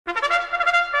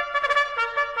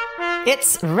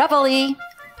It's Reveille.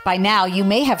 By now, you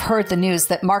may have heard the news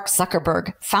that Mark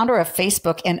Zuckerberg, founder of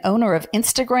Facebook and owner of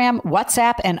Instagram,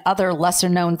 WhatsApp, and other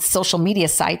lesser-known social media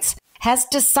sites, has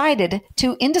decided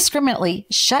to indiscriminately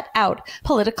shut out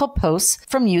political posts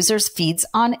from users' feeds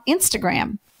on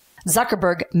Instagram.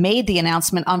 Zuckerberg made the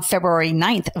announcement on February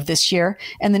 9th of this year,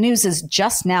 and the news is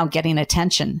just now getting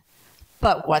attention.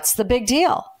 But what's the big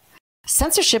deal?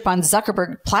 Censorship on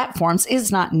Zuckerberg platforms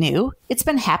is not new. It's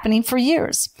been happening for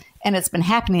years, and it's been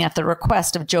happening at the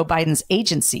request of Joe Biden's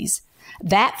agencies.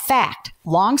 That fact,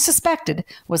 long suspected,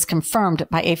 was confirmed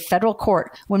by a federal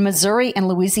court when Missouri and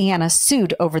Louisiana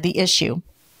sued over the issue.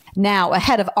 Now,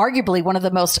 ahead of arguably one of the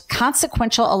most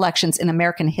consequential elections in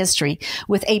American history,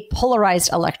 with a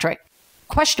polarized electorate,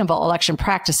 questionable election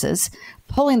practices,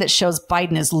 polling that shows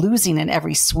Biden is losing in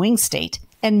every swing state,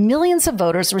 and millions of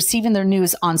voters receiving their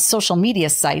news on social media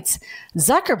sites,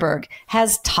 Zuckerberg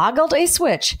has toggled a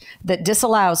switch that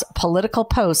disallows political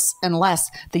posts unless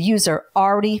the user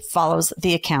already follows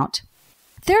the account.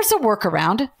 There's a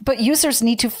workaround, but users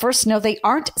need to first know they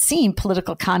aren't seeing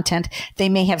political content they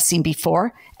may have seen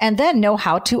before, and then know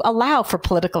how to allow for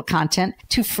political content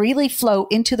to freely flow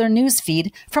into their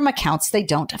newsfeed from accounts they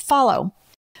don't follow.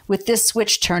 With this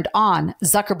switch turned on,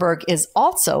 Zuckerberg is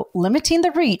also limiting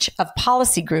the reach of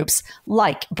policy groups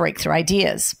like Breakthrough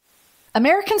Ideas.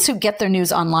 Americans who get their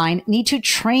news online need to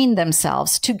train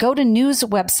themselves to go to news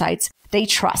websites they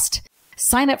trust,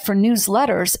 sign up for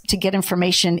newsletters to get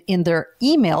information in their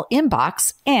email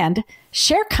inbox, and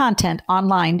share content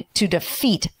online to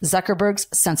defeat Zuckerberg's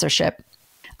censorship.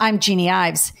 I'm Jeannie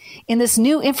Ives. In this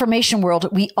new information world,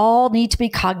 we all need to be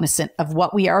cognizant of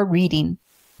what we are reading.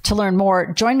 To learn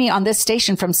more, join me on this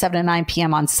station from 7 to 9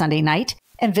 p.m. on Sunday night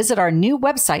and visit our new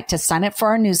website to sign up for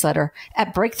our newsletter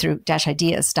at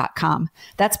breakthrough-ideas.com.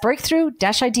 That's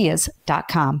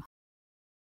breakthrough-ideas.com.